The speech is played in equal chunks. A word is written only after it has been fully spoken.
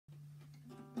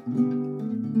Hi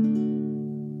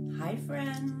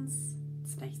friends,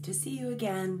 it's nice to see you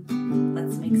again.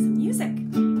 Let's make some music.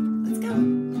 Let's go.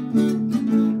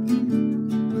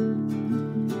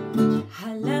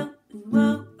 Hello,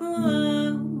 whoa,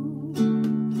 whoa.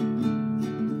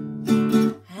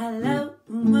 Hello,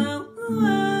 whoa,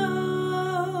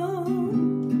 whoa.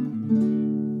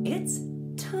 It's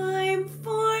time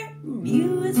for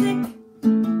music.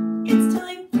 It's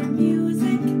time for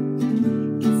music.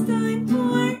 It's time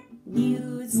for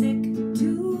music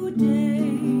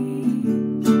today.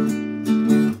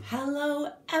 Hello,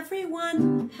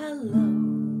 everyone.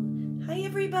 Hello. Hi,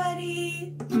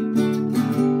 everybody.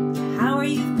 How are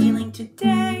you feeling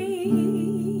today?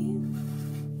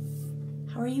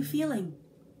 How are you feeling?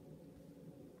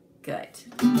 Good.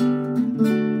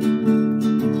 Can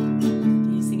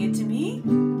you sing it to me?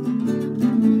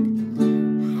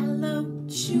 Hello,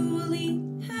 Julie.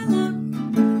 Hello.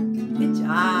 Good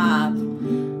job.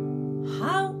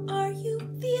 How are you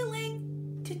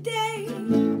feeling today?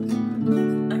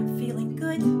 I'm feeling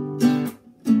good.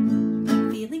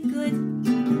 I'm feeling good.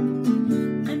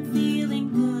 I'm feeling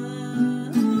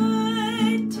good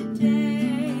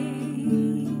today.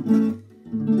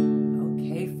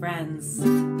 Okay, friends.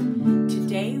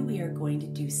 Today we are going to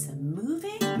do some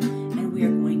moving and we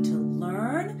are going to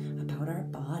learn about our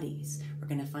bodies. We're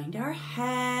going to find our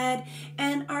head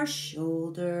and our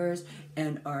shoulders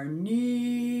and our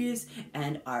knees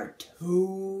and our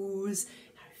toes,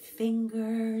 our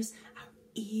fingers, our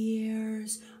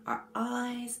ears, our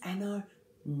eyes, and our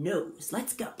nose.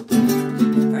 Let's go.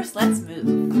 First, let's move.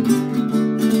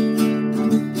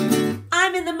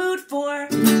 I'm in the mood for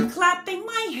clapping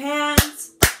my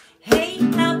hands. Hey,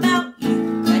 how about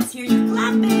you? Let's hear you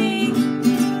clapping.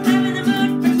 I'm in the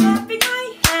mood for clapping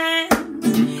my hands.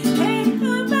 Hey,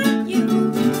 how about you?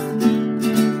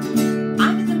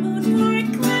 I'm in the mood for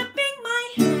clapping my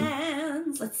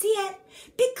hands. Let's see it.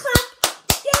 Big clap.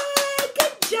 Yay,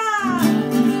 good job.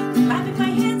 Clapping my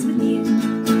hands with you.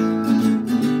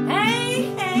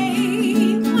 Hey,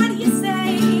 hey, what do you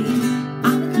say?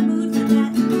 I'm in the mood for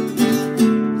that.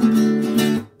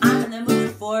 I'm in the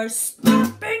mood for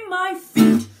stomping my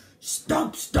feet.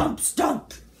 Stomp, stomp,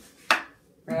 stomp.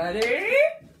 Ready?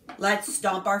 Let's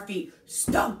stomp our feet.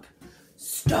 Stomp,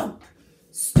 stomp,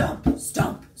 stomp,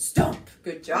 stomp, stomp.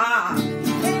 Good job.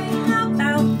 Hey, how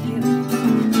about you?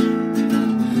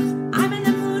 I'm in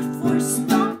the mood for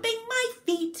stomping my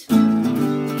feet.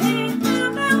 Hey,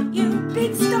 how about you?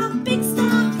 Big stomp, big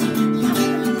stomp. I'm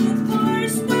in the mood for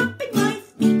stomping my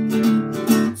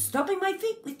feet. Stomping my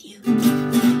feet with you.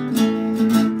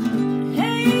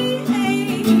 Hey,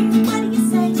 hey, what do you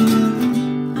say?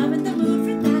 I'm in the mood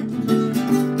for that.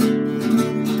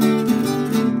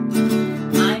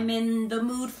 I'm in the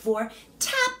mood for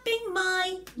tapping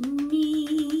my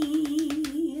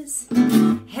knees.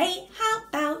 Hey, how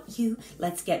about you?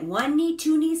 Let's get one knee,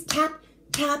 two knees, tap,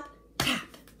 tap, tap.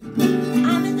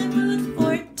 I'm in the mood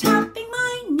for tapping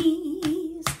my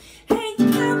knees. Hey,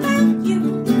 how about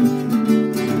you?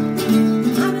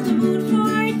 I'm in the mood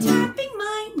for tapping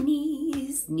my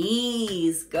knees.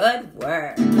 Knees, good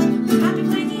work. Tapping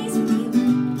my knees with you.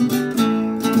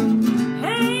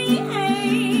 Hey,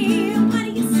 hey, what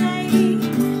do you say?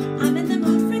 I'm in the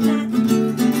mood for that.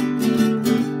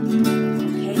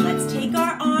 Okay, let's take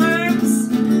our arms.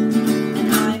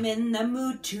 And I'm in the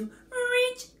mood to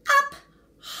reach up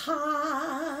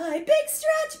high. Big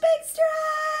stretch, big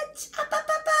stretch. Up, up,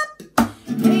 up, up.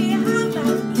 Hey, how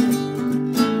about you?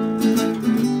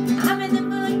 I'm in the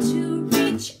mood to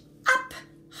reach up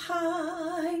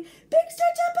high. Big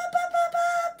stretch, up, up, up, up,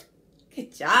 up.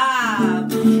 Good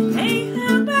job. Hey,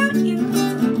 how about you?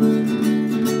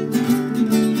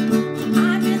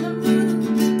 I'm in the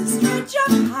mood to stretch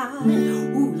up high.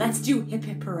 Ooh, let's do hip,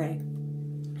 hip, hooray.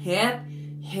 Hip,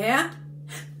 hip,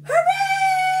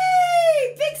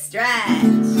 hooray! Big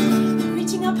stretch.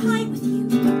 Reaching up high with you.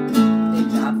 Good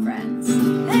job, friends.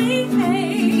 Hey,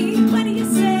 hey, what do you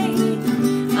say?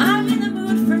 I'm in the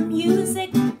mood for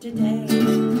music today.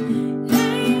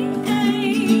 Hey,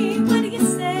 hey, what do you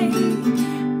say?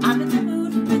 I'm in the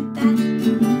mood for that.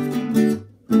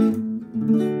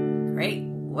 Great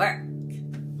work.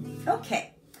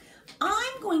 Okay,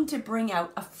 I'm going to bring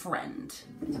out a friend.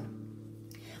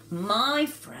 My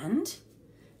friend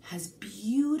has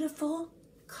beautiful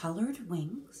colored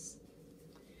wings,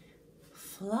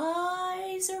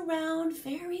 flies around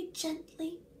very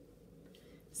gently.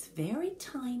 It's very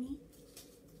tiny.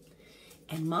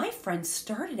 And my friend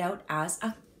started out as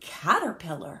a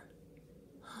caterpillar.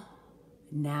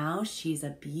 Now she's a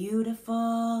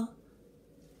beautiful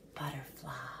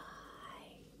butterfly.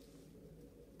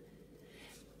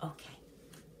 Okay,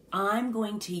 I'm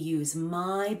going to use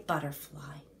my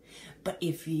butterfly. But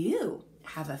if you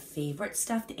have a favorite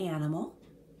stuffed animal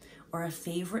or a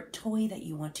favorite toy that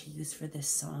you want to use for this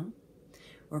song,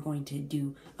 we're going to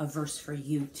do a verse for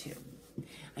you too.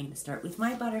 I'm going to start with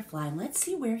my butterfly and let's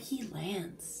see where he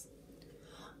lands.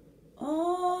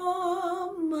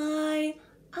 Oh my,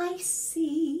 I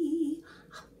see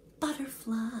a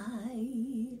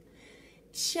butterfly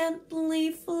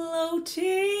gently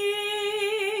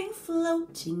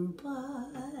floating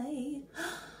by.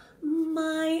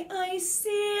 My, I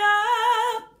see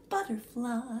a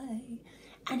butterfly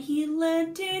and he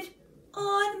landed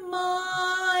on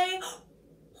my...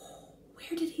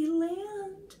 Where did he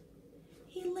land?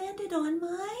 He landed on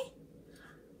my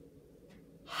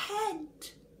head.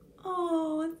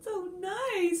 Oh, it's so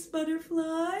nice,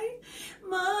 butterfly.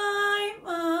 My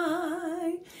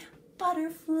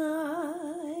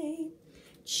butterfly,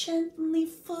 gently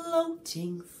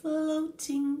floating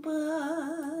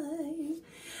by.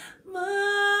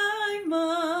 My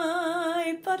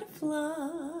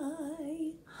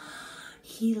butterfly,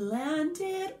 he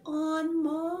landed on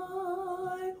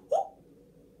my... Oh,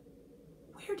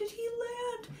 where did he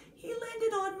land? He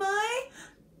landed on my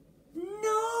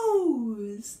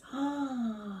nose.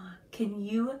 Can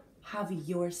you have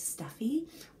your stuffy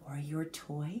or your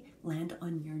toy land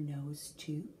on your nose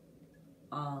too?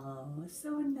 Oh,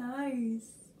 so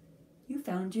nice. You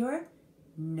found your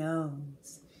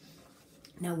nose.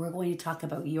 Now we're going to talk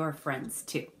about your friends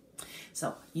too.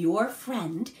 So your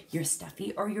friend, your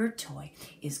stuffy or your toy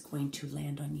is going to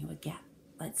land on you again.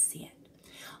 Let's see it.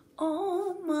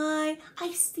 Oh my,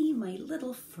 I see my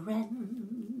little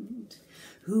friend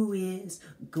who is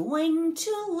going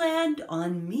to land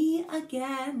on me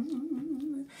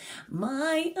again.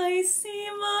 I see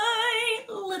my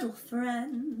little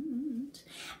friend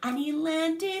and he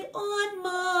landed on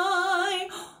my...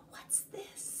 What's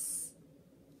this?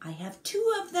 I have two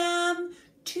of them,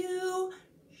 two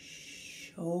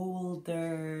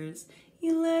shoulders.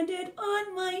 He landed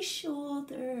on my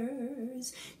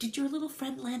shoulders. Did your little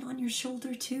friend land on your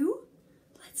shoulder too?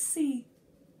 Let's see.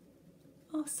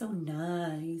 Oh, so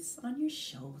nice. On your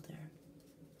shoulder.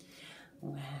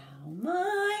 Wow,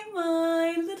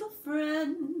 my little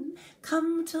friend,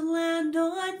 come to land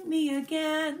on me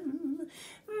again.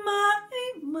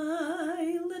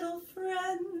 My little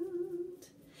friend,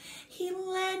 he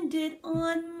landed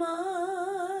on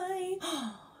my...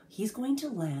 He's going to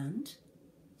land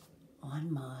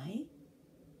on my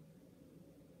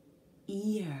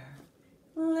ear.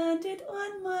 Landed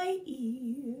on my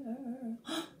ear.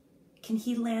 Can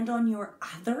he land on your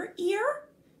other ear?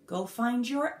 Go find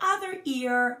your other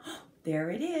ear. There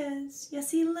it is.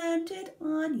 Yes, he landed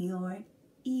on your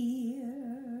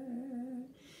ear.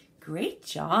 Great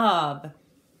job.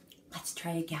 Let's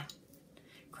try again.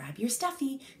 Grab your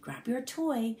stuffy, grab your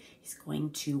toy. He's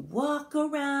going to walk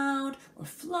around or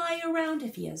fly around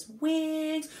if he has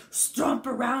wings, stomp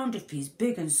around if he's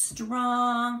big and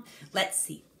strong. Let's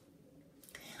see.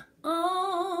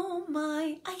 Oh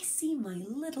my, I see my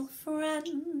little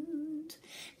friend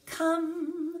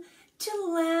come to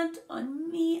land on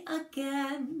me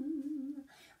again.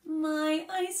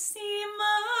 I see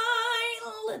my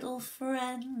little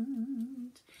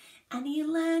friend and he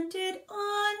landed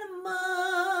on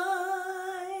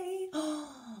my...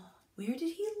 Oh, where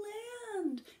did he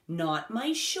land? Not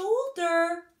my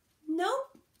shoulder.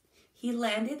 Nope. He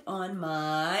landed on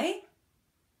my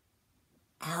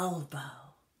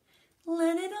elbow.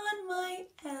 Landed on my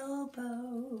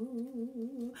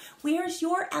elbow. Where's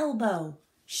your elbow?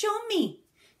 Show me.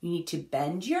 You need to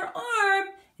bend your arm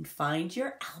and find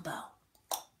your elbow.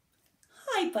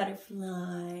 Hi,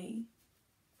 butterfly.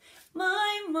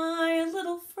 My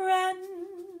little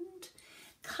friend,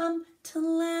 come to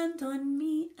land on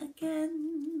me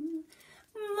again.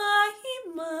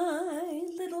 My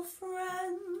little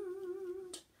friend.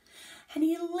 And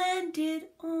he landed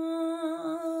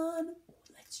on...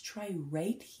 Let's try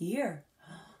right here.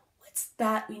 What's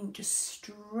that? We can just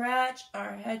stretch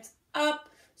our heads up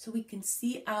so we can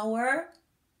see our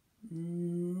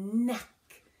neck.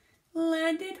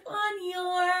 Landed on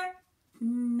your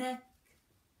neck.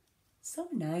 So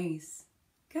nice.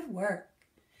 Good work.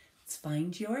 Let's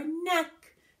find your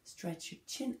neck. Stretch your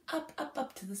chin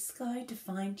up to the sky to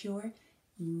find your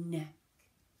neck.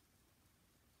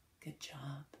 Good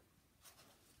job.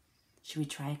 Should we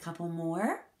try a couple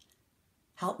more?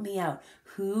 Help me out.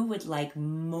 Who would like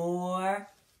more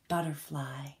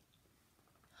butterfly?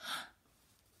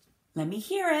 Let me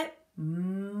hear it.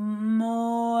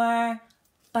 More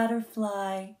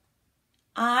butterfly.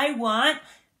 I want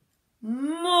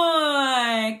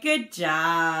more. Good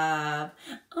job.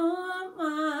 Oh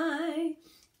my,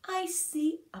 I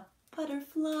see a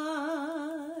butterfly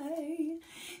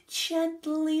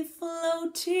gently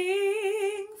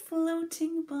floating,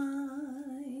 floating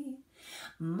by.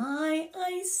 My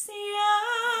eyes see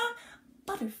a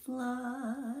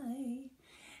butterfly,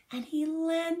 and he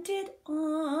landed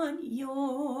on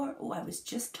your... Oh, I was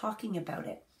just talking about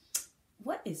it.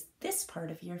 What is this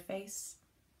part of your face?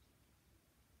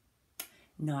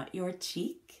 Not your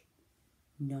cheek,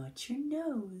 not your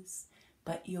nose,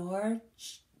 but your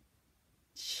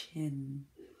chin.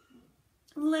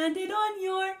 Landed on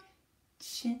your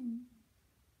chin.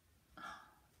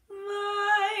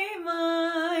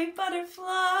 My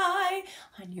butterfly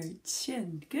on your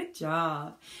chin. Good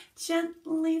job.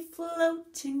 Gently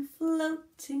floating,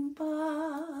 floating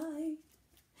by.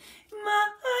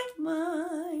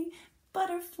 My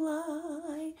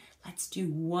butterfly. Let's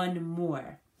do one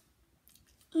more.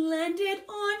 Landed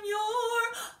on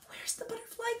your... Where's the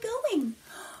butterfly going?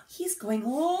 He's going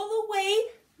all the way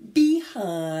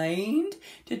behind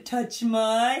to touch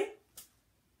my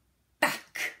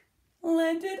back.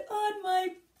 Landed on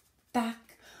my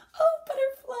back. Oh,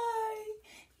 butterfly.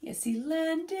 Yes, he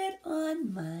landed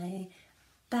on my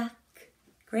back.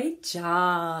 Great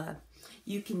job.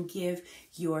 You can give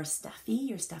your stuffy,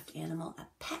 your stuffed animal, a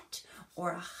pet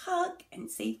or a hug and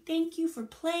say thank you for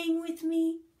playing with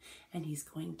me. And he's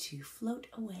going to float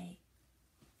away.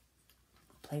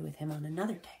 Play with him on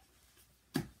another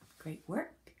day. Great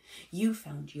work. You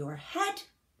found your head,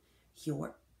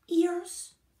 your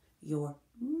ears, your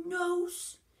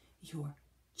nose, your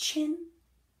chin,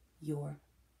 your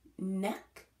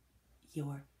neck,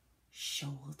 your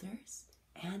shoulders,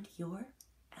 and your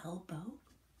elbow.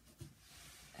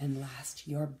 And last,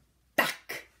 your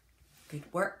back. Good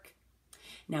work.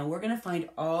 Now we're going to find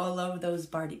all of those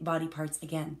body parts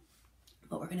again,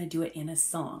 but we're going to do it in a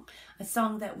song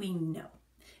that we know.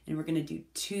 And we're going to do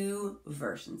 2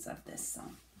 versions of this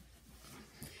song.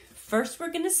 First,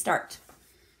 we're going to start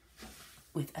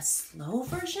with a slow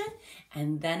version,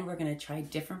 and then we're going to try a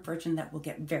different version that will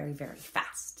get very, very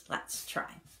fast. Let's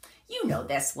try. You know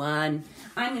this one.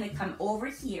 I'm going to come over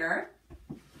here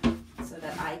so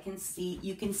that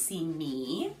you can see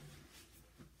me.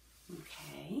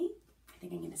 Okay. I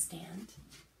think I'm going to stand.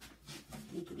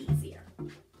 Make it easier.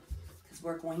 Because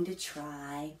we're going to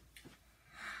try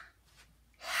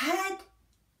head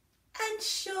and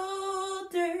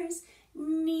shoulders,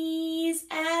 knees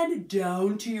and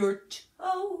down to your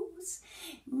toes,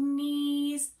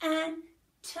 knees and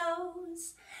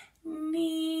toes,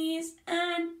 knees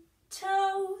and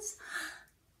toes,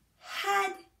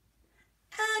 head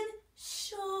and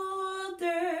shoulders,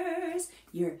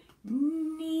 your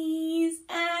knees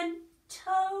and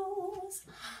toes,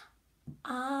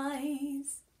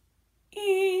 eyes,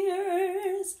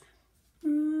 ears,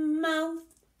 mouth,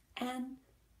 and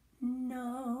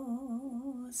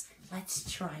nose. Let's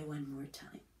try one more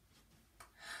time.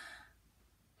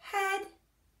 Head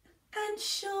and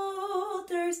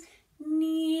shoulders,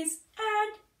 knees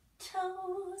and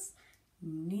toes,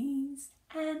 knees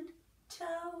and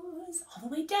toes, all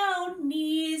the way down,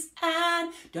 knees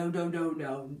and down,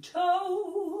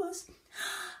 toes.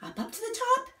 Up to the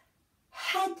top,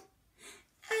 head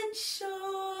and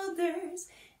shoulders,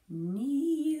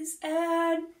 knees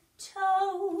and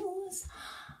toes,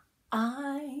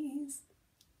 eyes,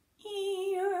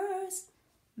 ears,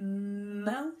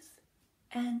 mouth,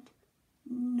 and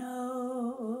nose.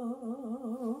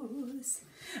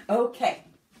 Okay,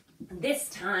 this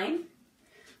time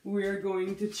we're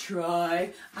going to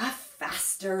try a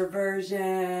faster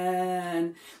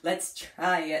version. Let's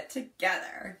try it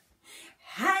together.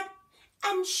 Head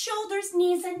and shoulders,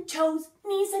 knees and toes,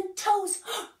 knees and toes.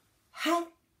 Head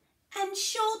and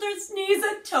shoulders, knees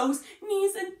and toes,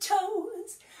 knees and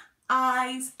toes.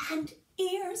 Eyes and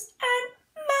ears and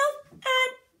mouth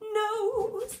and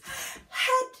nose.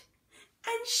 Head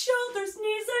and shoulders,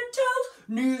 knees and toes,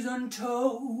 knees and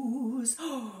toes.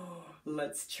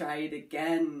 Let's try it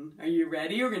again. Are you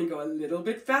ready? We're going to go a little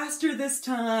bit faster this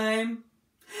time.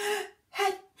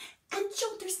 Head and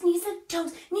shoulders, knees and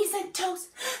toes, knees and toes.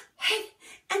 Head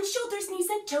and shoulders, knees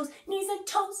and toes, knees and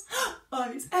toes.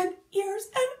 Eyes and ears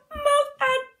and mouth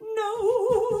and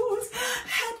nose.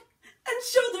 Head and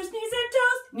shoulders, knees and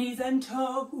toes, knees and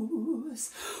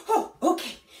toes. Oh,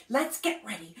 okay. Let's get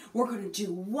ready. We're going to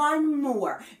do one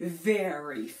more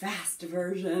very fast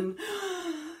version.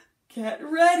 Get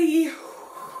ready.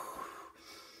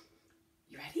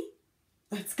 You ready?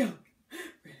 Let's go.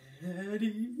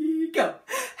 Ready, go.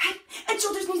 Head and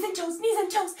shoulders, knees and toes, knees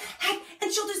and toes. Head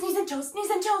and shoulders, knees and toes, knees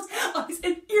and toes. Eyes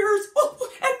and ears,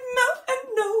 and mouth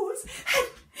and nose. Head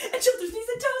and shoulders, knees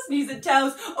and toes, knees and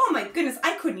toes. Oh my goodness,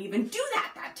 I couldn't even do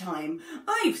that time.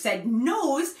 I said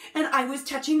nose and I was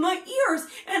touching my ears,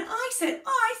 and I said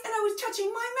eyes and I was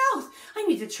touching my mouth. I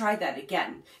need to try that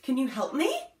again. Can you help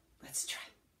me? Let's try.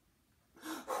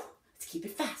 Let's keep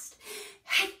it fast.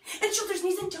 Head and shoulders,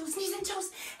 knees and toes, knees and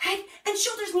toes. Head and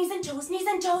shoulders, knees and toes, knees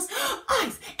and toes.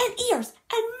 Eyes and ears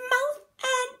and mouth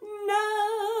and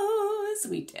nose.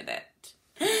 We did it.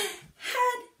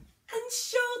 Head and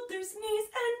shoulders, knees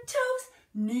and toes,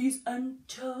 knees and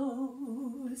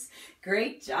toes.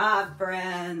 Great job,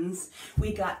 friends.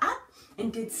 We got up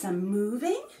and did some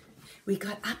moving. We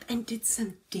got up and did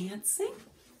some dancing.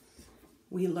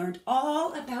 We learned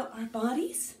all about our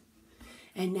bodies.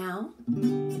 And now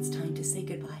it's time to say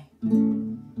goodbye.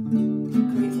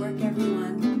 Great work,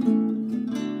 everyone.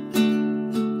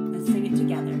 Let's sing it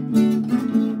together.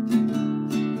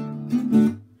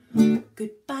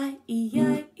 Goodbye,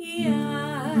 E-I-E-I.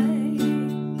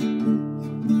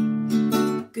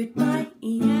 Goodbye,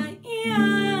 E-I-E-I.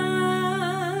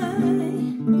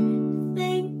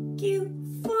 Thank you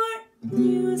for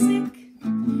music.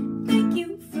 Thank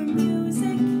you for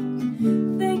music.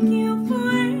 Thank you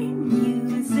for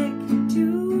music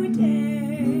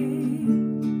today.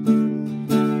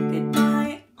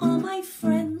 Goodbye, all my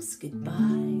friends.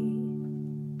 Goodbye.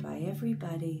 Bye,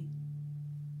 everybody.